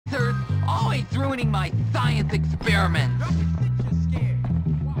points ruining my science experiments.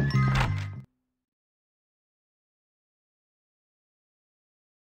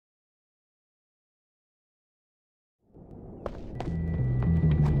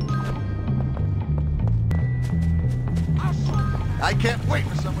 I can't wait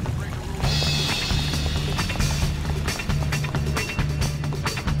for someone to break the rules.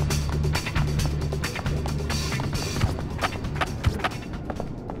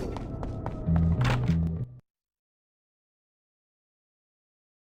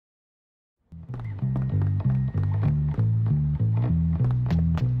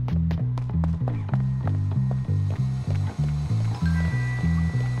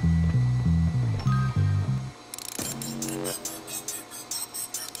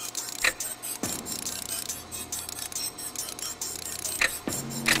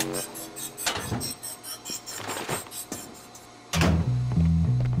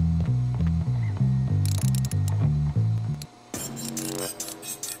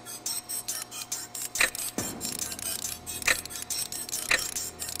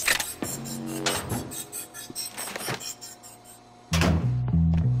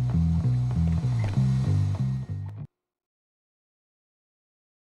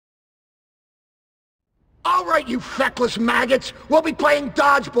 All right, you feckless maggots. We'll be playing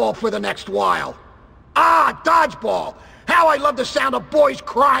dodgeball for the next while. Ah, dodgeball. How I love the sound of boys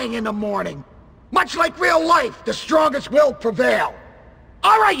crying in the morning. Much like real life, the strongest will prevail.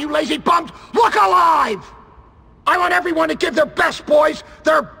 All right, you lazy bums, look alive! I want everyone to give their best, boys,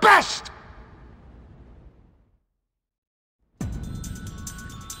 their best!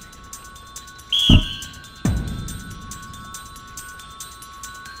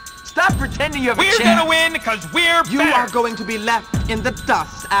 Stop pretending you have a We're chance. gonna win because we're You better. are going to be left in the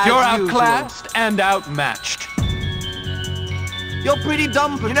dust as You're usual. outclassed and outmatched. You're pretty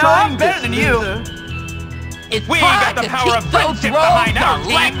dumb for You know, trying I'm better this, than you. loser. It's We time got the to power keep of those friendship roads behind our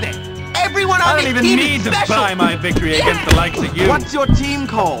team. elected. Everyone I on don't this even team need is to special. buy my victory against the likes of you. What's your team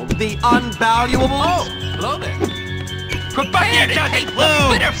called? The Unvaluables? Oh, hello there. Quit bucking Here your to doesn't take the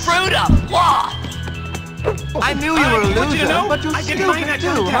bitter lose. fruit of loss. I knew you were a I want loser, you to know, but you're I didn't mind stupid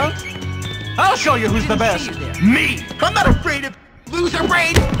that too, huh? contact. I'll show you who's the Didn't best. see you there. Me. I'm not afraid of loser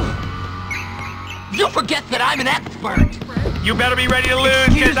brain. You forget that I'm an expert. You better be ready to lose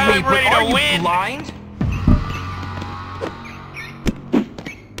Excuse because I'm me, but ready are to you win. blind?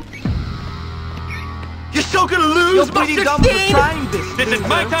 You're still gonna lose? You're pretty Buster dumb for Steve. trying this, This is loser.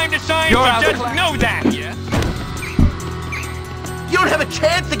 my time to shine, You're so out of just class. know that. Yes. You don't have a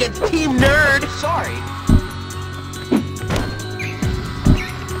chance against Team Nerd. Sorry.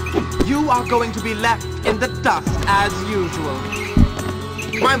 You are going to be left in the dust as usual.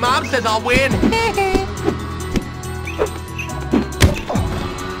 My mom says I'll win.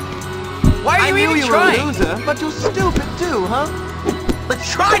 Why are I you knew even you trying? were a loser, but you're stupid too, huh? Let's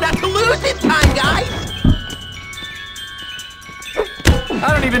try not to lose this time, guys! I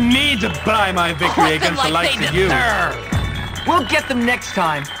don't even need to buy my victory Crush them against the like likes they of you. deserve. We'll get them next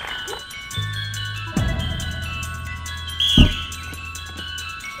time.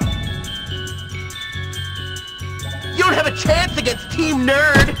 You don't have a chance against Team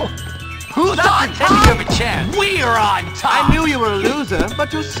Nerd! Who's on top? You have a chance. We're on top. I knew you were a loser,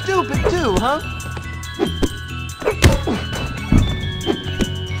 but you're stupid too, huh?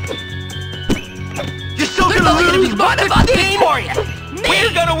 You're still There's gonna only gonna lose, be one of us victorious.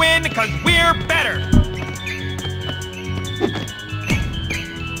 We're gonna win because we're better.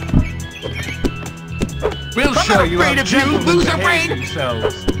 We'll I'm show not you afraid how of you, gentlemen loser behave brain.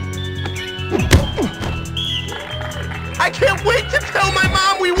 themselves. I can't wait to tell my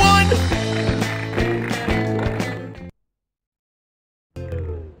mom we won!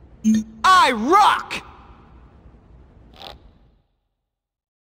 I rock.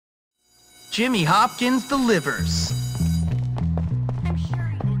 Jimmy Hopkins delivers. I'm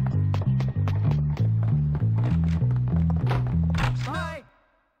sure. Bye.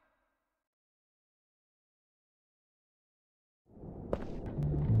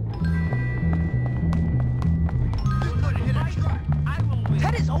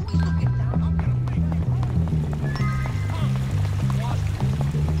 Ted is always looking down.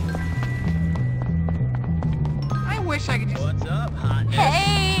 I wish I could just... What's up, hotness?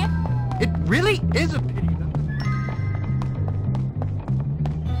 Hey! It really is a pity.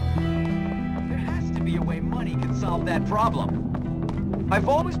 There has to be a way money can solve that problem. I've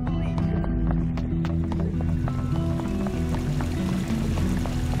always believed.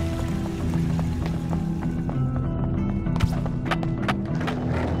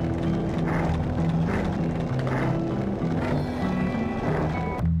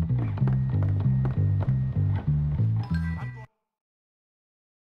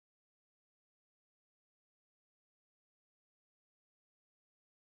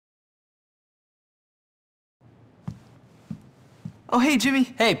 Oh, hey, Jimmy.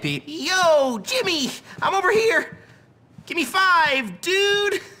 Hey, Pete. Yo, Jimmy, I'm over here. Give me 5,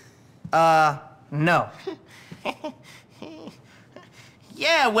 dude. No.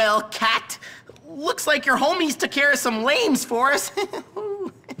 Yeah, well, cat. Looks like your homies took care of some lames for us.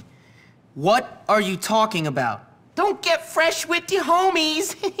 What are you talking about? Don't get fresh with your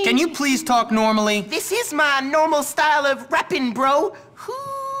homies. Can you please talk normally? This is my normal style of reppin', bro.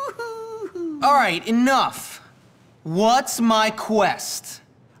 All right, enough. What's my quest?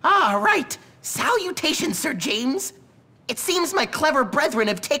 Ah, right. Salutations, Sir James. It seems my clever brethren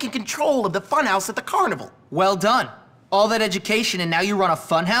have taken control of the funhouse at the carnival. Well done. All that education and now you run a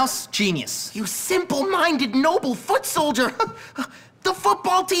funhouse? Genius. You simple-minded, noble foot soldier. The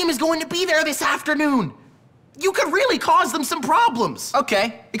football team is going to be there this afternoon. You could really cause them some problems.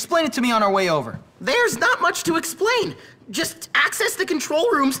 Okay, explain it to me on our way over. There's not much to explain. Just access the control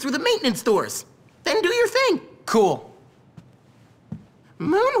rooms through the maintenance doors. Then do your thing. Cool.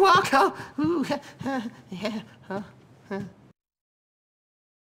 Moonwalk. Oh, ooh, yeah.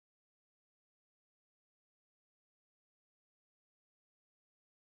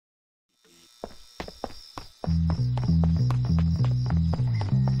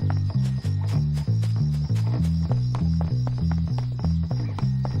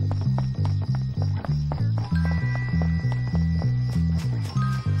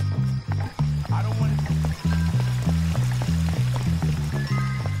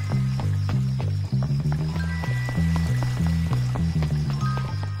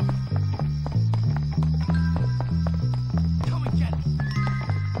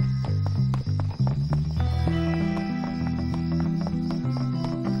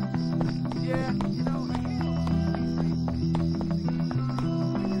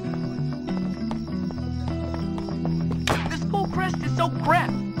 It's so crap.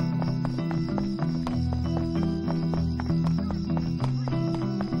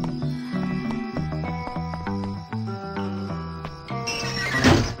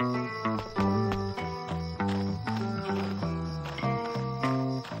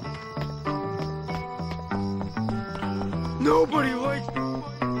 Nobody likes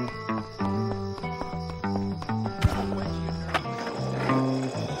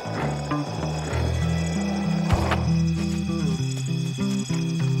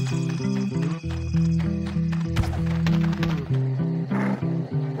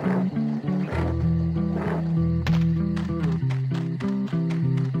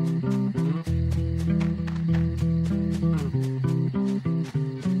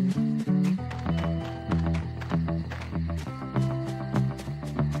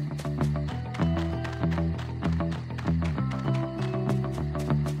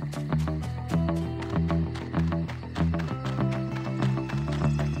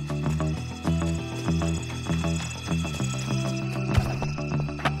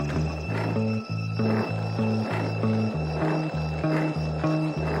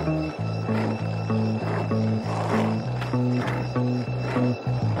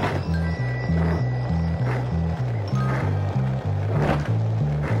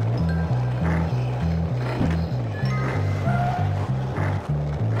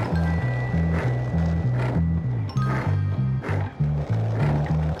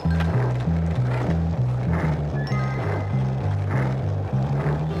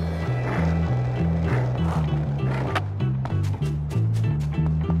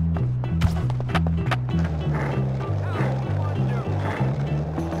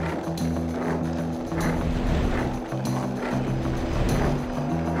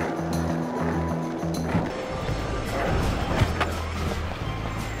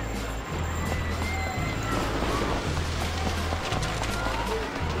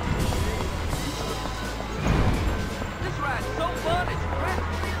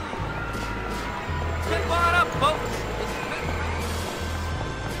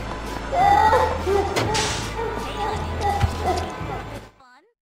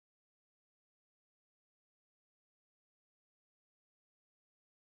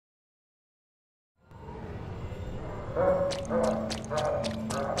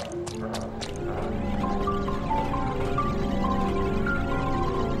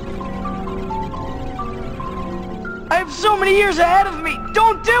I have so many years ahead of me!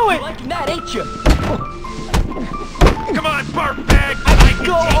 Don't do it! Like that, ain't you? Come on, barf bag! I can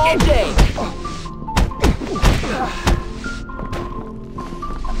go all day!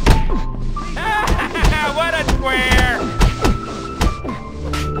 What a square!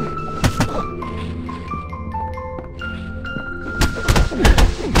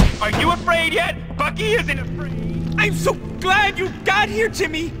 Are you afraid yet? Bucky isn't afraid. I'm so glad you got here,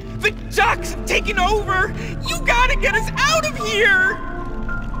 Jimmy! The Jocks have taken over! You gotta get us out of here!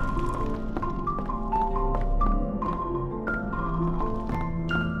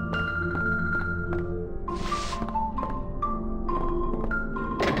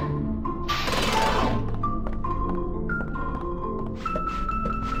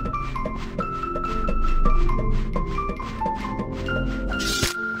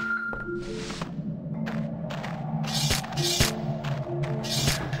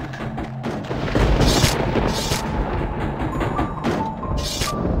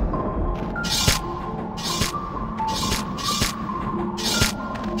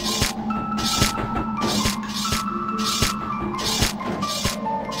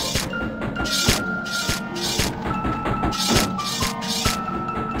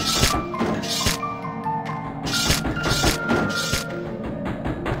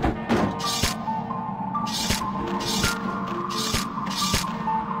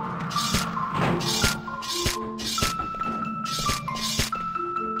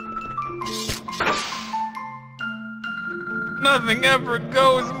 Nothing ever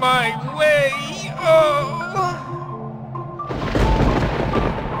goes my way. Oh.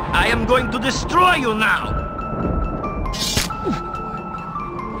 I am going to destroy you now!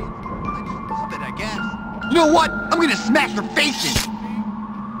 Love it, I guess. You know what? I'm gonna smash your face in.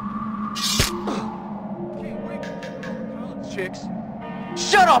 Chicks.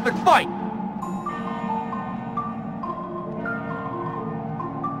 Shut up and fight!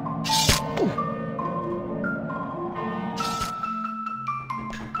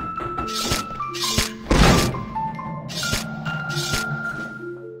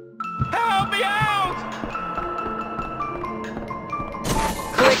 Help me out!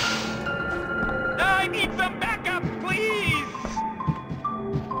 Click! I need some backup, please!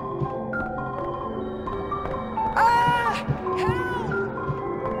 Ah! Help!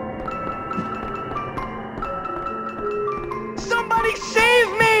 Somebody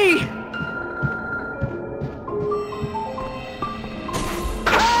save me!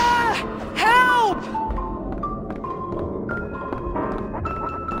 Ah! Help!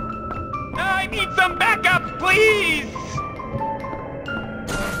 I need some backup, please!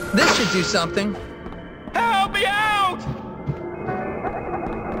 This should do something. Help me out!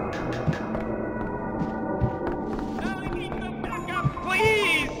 I need some backup,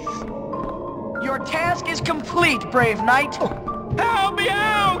 please! Your task is complete, brave knight. Help me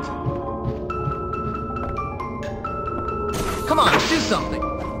out! Come on, do something.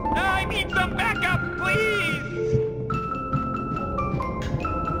 I need some backup, please!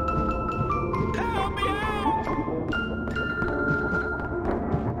 Help me out!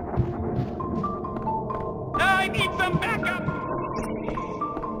 I need some backup!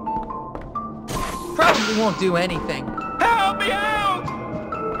 Probably won't do anything. Help me out!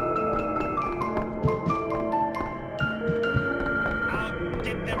 I'll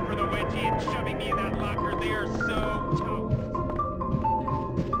get them for the wedgie and shoving me in that locker. They are so tough.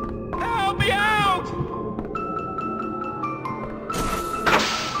 Help me out!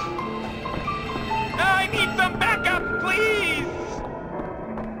 I need some backup, please!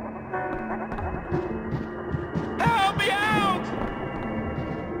 Help me out!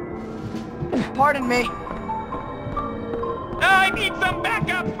 Pardon me. I need some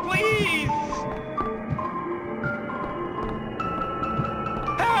backup, please!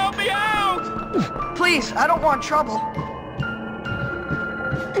 Help me out! Please, I don't want trouble.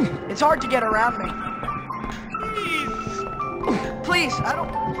 It's hard to get around me. Please! Please, I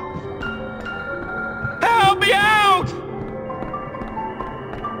don't... Help me out!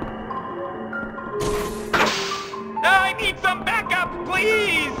 I need some backup,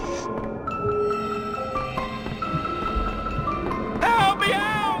 please! Help me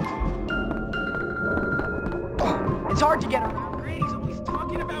out! It's hard to get around. Grady's always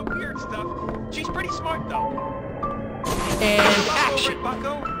talking about weird stuff. She's pretty smart, though. And All over action. it,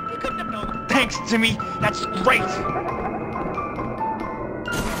 Bucko. You couldn't have known. Thanks, Timmy. That's great.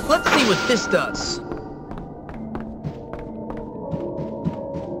 Let's see what this does.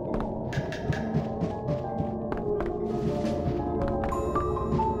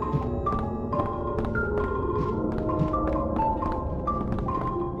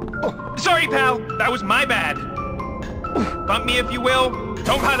 Sorry, pal. That was my bad. Bump me if you will.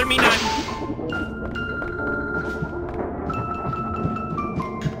 Don't bother me none.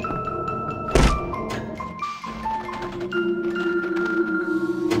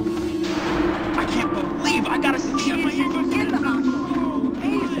 I can't believe I gotta see him. In the hospital.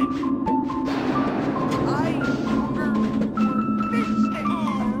 Amazing. I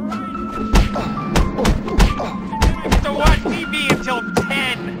I get to watch TV until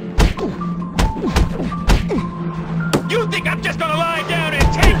 10.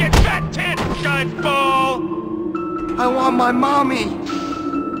 I want my mommy.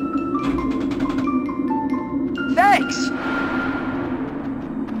 Thanks.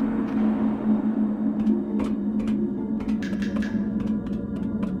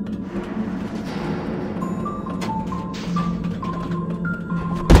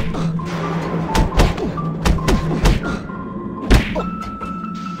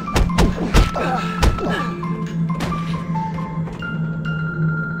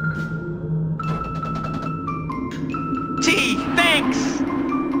 Thanks!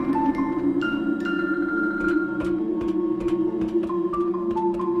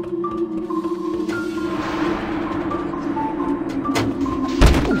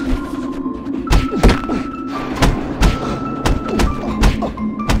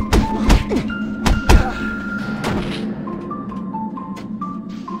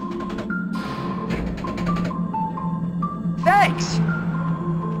 Thanks!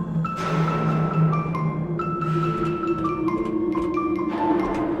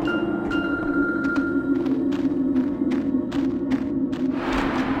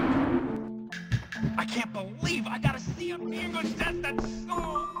 I can't believe I gotta see a English test. That's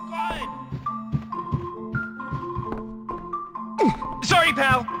so good. Sorry,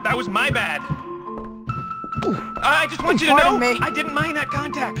 pal. That was my bad. I just want you to know I didn't mind that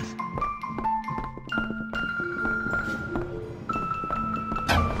contact.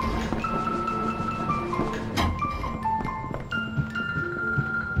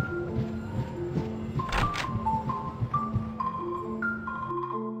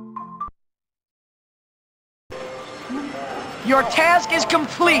 Your task is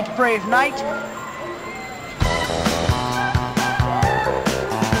complete, brave knight.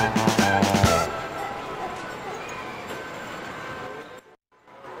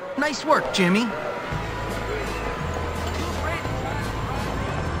 Nice work, Jimmy.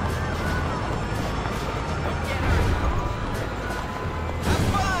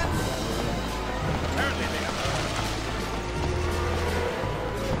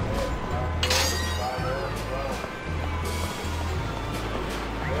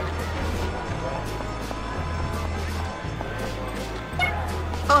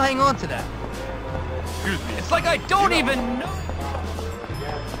 I'll hang on to that. Excuse me. It's like I don't even know.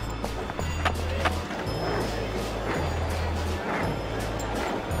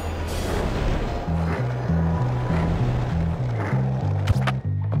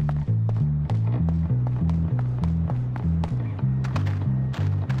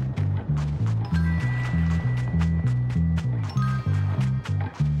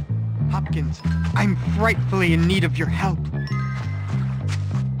 Hopkins, I'm frightfully in need of your help.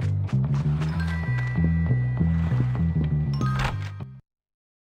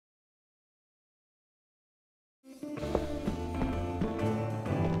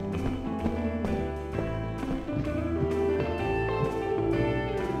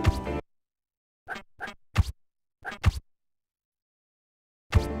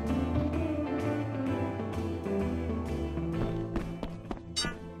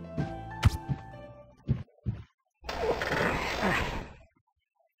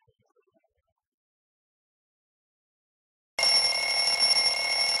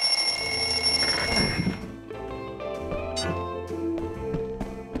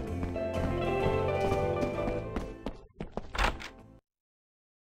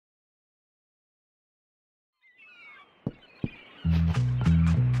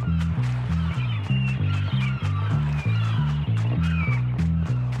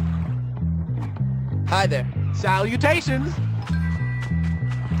 Hi there. Salutations!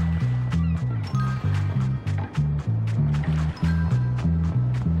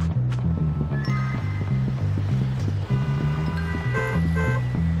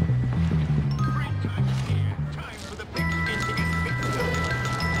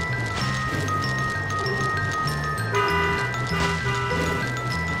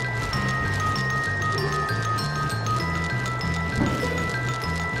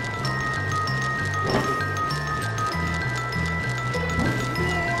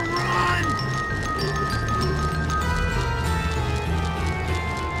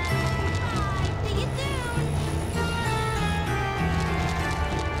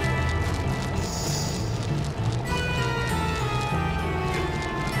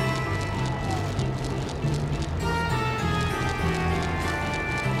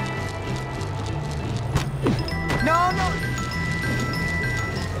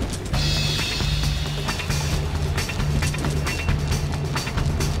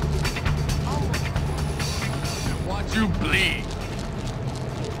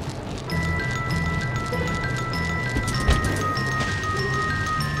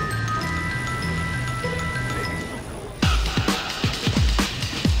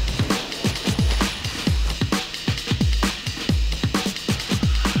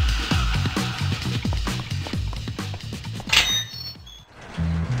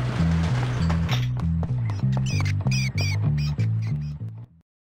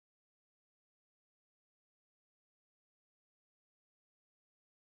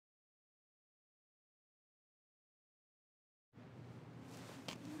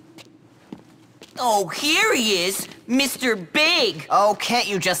 Oh, here he is, Mr. Big. Oh, can't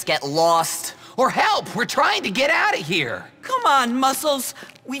you just get lost? Or help, we're trying to get out of here. Come on, Muscles.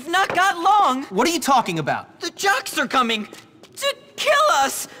 We've not got long. What are you talking about? The Jocks are coming to kill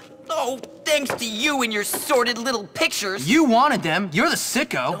us. Oh, thanks to you and your sordid little pictures. You wanted them. You're the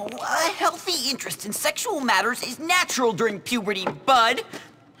sicko. Oh, a healthy interest in sexual matters is natural during puberty, bud.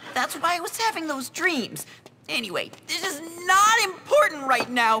 That's why I was having those dreams. Anyway, this is not important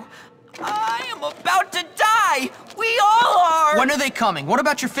right now. I am about to die. We all are. When are they coming? What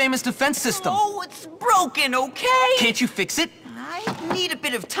about your famous defense system? Oh, it's broken, okay? Can't you fix it? I need a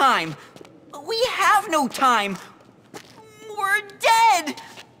bit of time. We have no time. We're dead.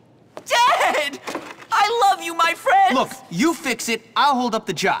 Dead! I love you, my friends! Look, you fix it, I'll hold up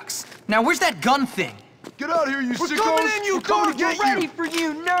the Jocks. Now, where's that gun thing? Get out of here, you sickos! Coming in, you We're coming to dogs! get We're ready you! for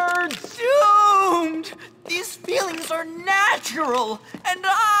you, nerds! Doomed! These feelings are natural, and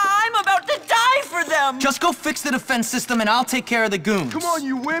I'm about to die for them! Just go fix the defense system and I'll take care of the goons. Come on,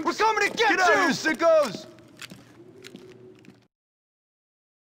 you wimps! We're coming to get out of here, you! sickos!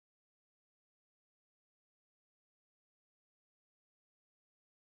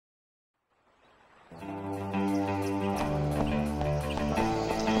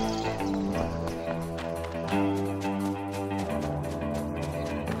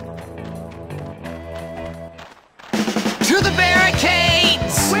 To the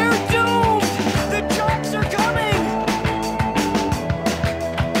barricades! We're doomed! The Jocks are coming!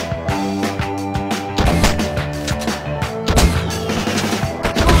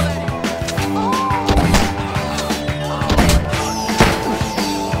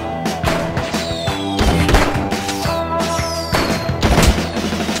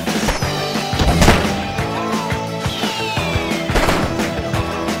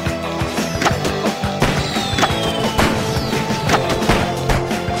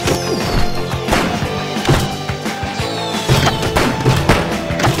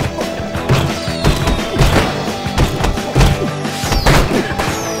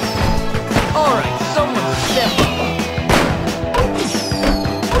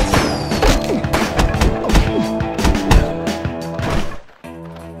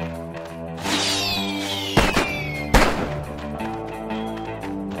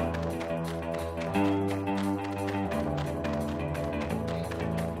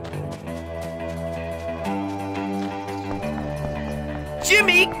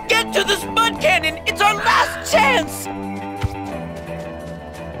 Jimmy, get to the spud cannon! It's our last chance!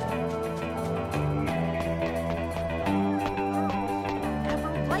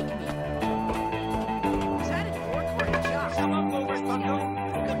 Ever like me? Is that an orc or a jock?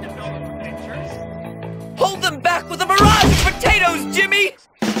 Hold them back with a barrage of potatoes, Jimmy!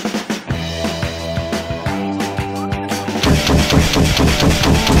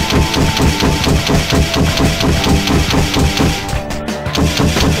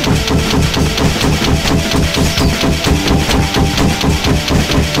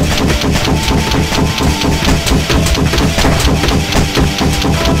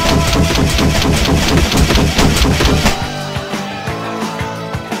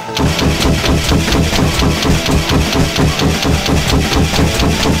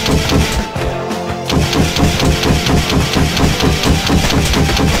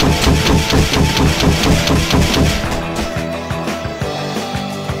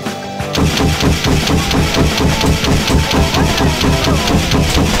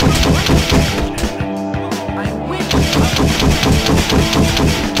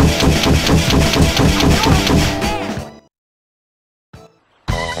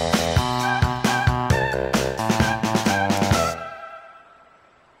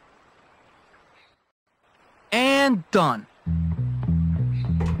 And done.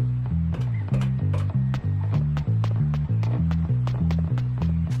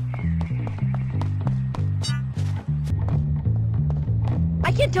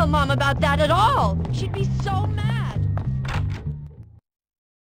 I can't tell Mom about that at all. She'd be so mad.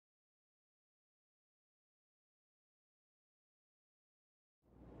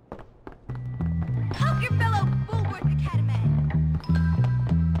 Help your fellow Bulworth Academy.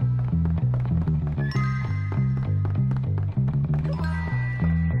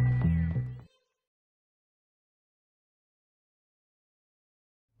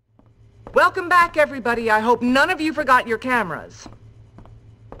 Welcome back, everybody. I hope none of you forgot your cameras.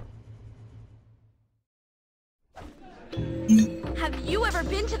 Have you ever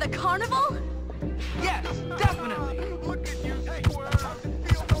been to the carnival? Yes, definitely! Look at you, squirrels!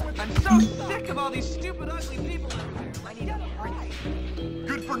 I'm so sick of all these stupid, ugly people out there. I need a break.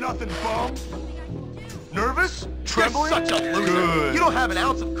 Good for nothing, bum! Nervous? Trembling? You're such a loser. Good. You don't have an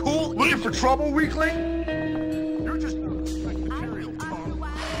ounce of cool. Looking for trouble, weakling? You're just material, Tom.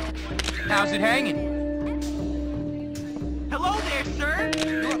 How's it hanging? Hello there, sir.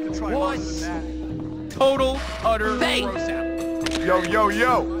 You'll have to try harder Was than total, utter Hey. gross out. that. Yo, yo,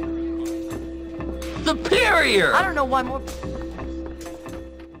 yo. Superior! I don't know why more...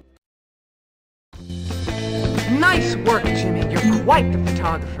 Nice work, Jimmy. You're quite the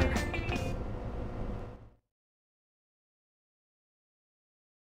photographer.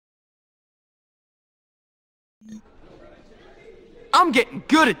 I'm getting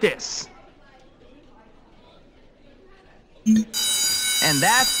good at this. And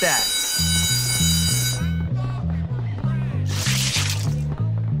that's that.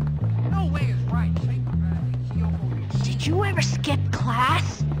 No way is right. Did you ever skip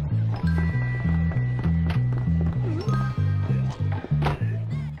class?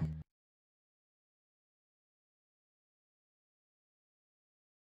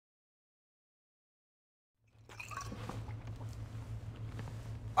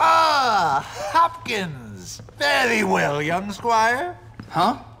 Ah, Hopkins. Very well, young squire.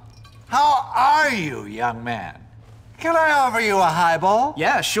 Huh? How are you, young man? Can I offer you a highball?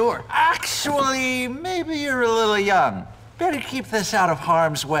 Yeah, sure. Actually, maybe you're a little young. Better keep this out of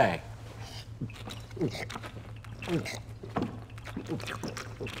harm's way.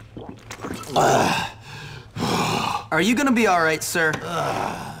 Are you gonna be all right, sir?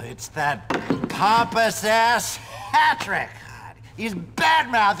 It's that pompous-ass Patrick. He's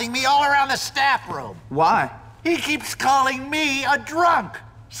bad-mouthing me all around the staff room. Why? He keeps calling me a drunk.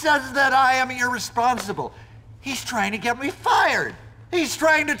 Says that I am irresponsible. He's trying to get me fired. He's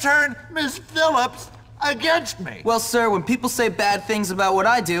trying to turn Miss Phillips against me. Well, sir, when people say bad things about what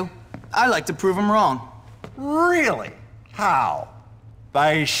I do, I like to prove them wrong. Really? How?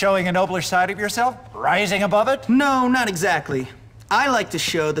 By showing a nobler side of yourself? Rising above it? No, not exactly. I like to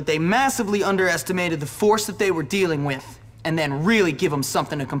show that they massively underestimated the force that they were dealing with, and then really give them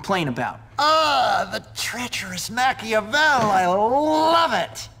something to complain about. Ah, the treacherous Machiavel. I love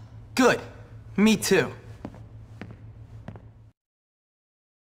it. Good. Me too.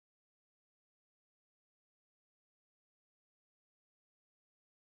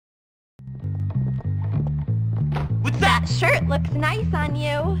 What's that? Shirt looks nice on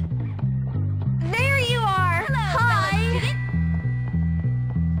you. There you are. Hello, hi.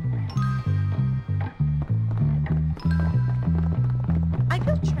 I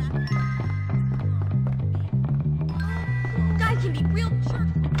feel trapped. Guys can be real jerks.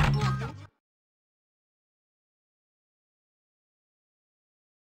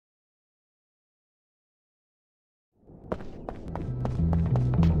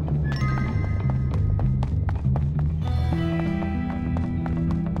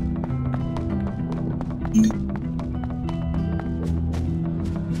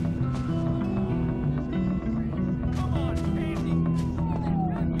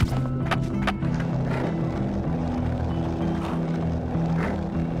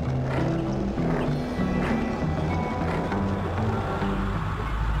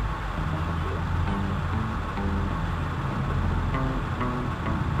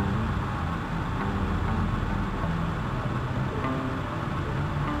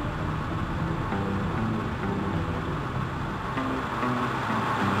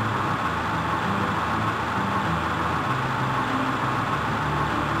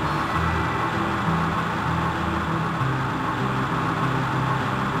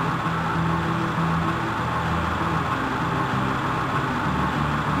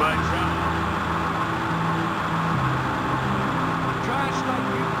 My job. Trash like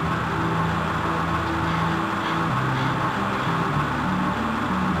you.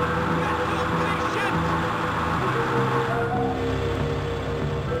 Mental patient.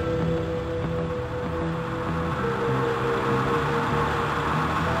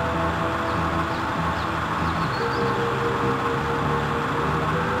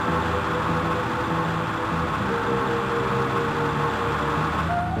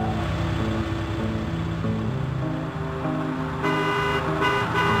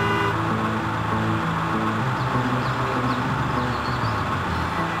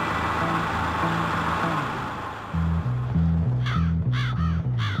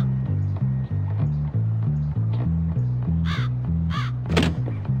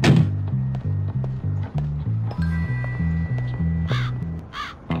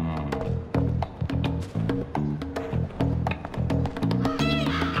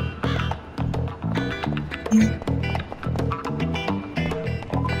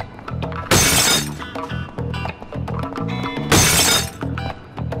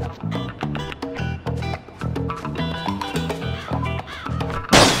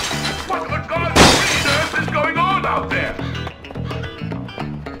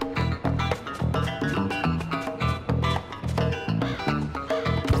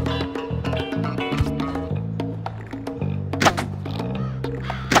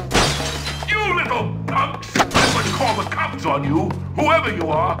 pounce on you, whoever you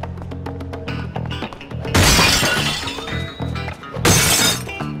are.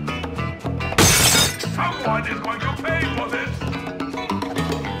 Someone is going to pay for this.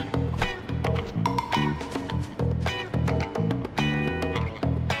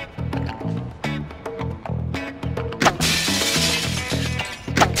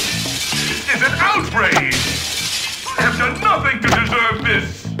 This is an outrage! I have done nothing to deserve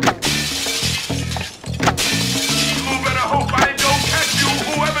this! You better hope I don't catch you,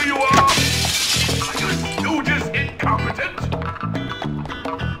 whoever you are! Are you stooges incompetent?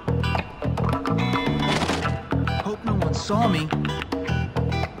 Hope no one saw me.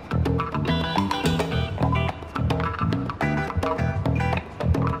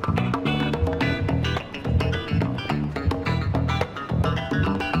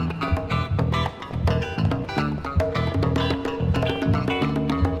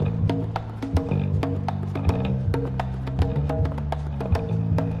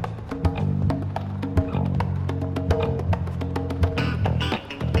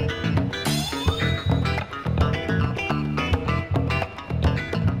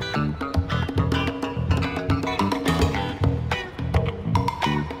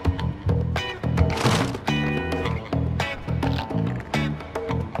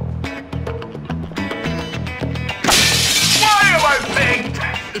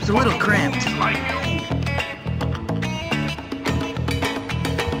 It's a little cramped. Like you.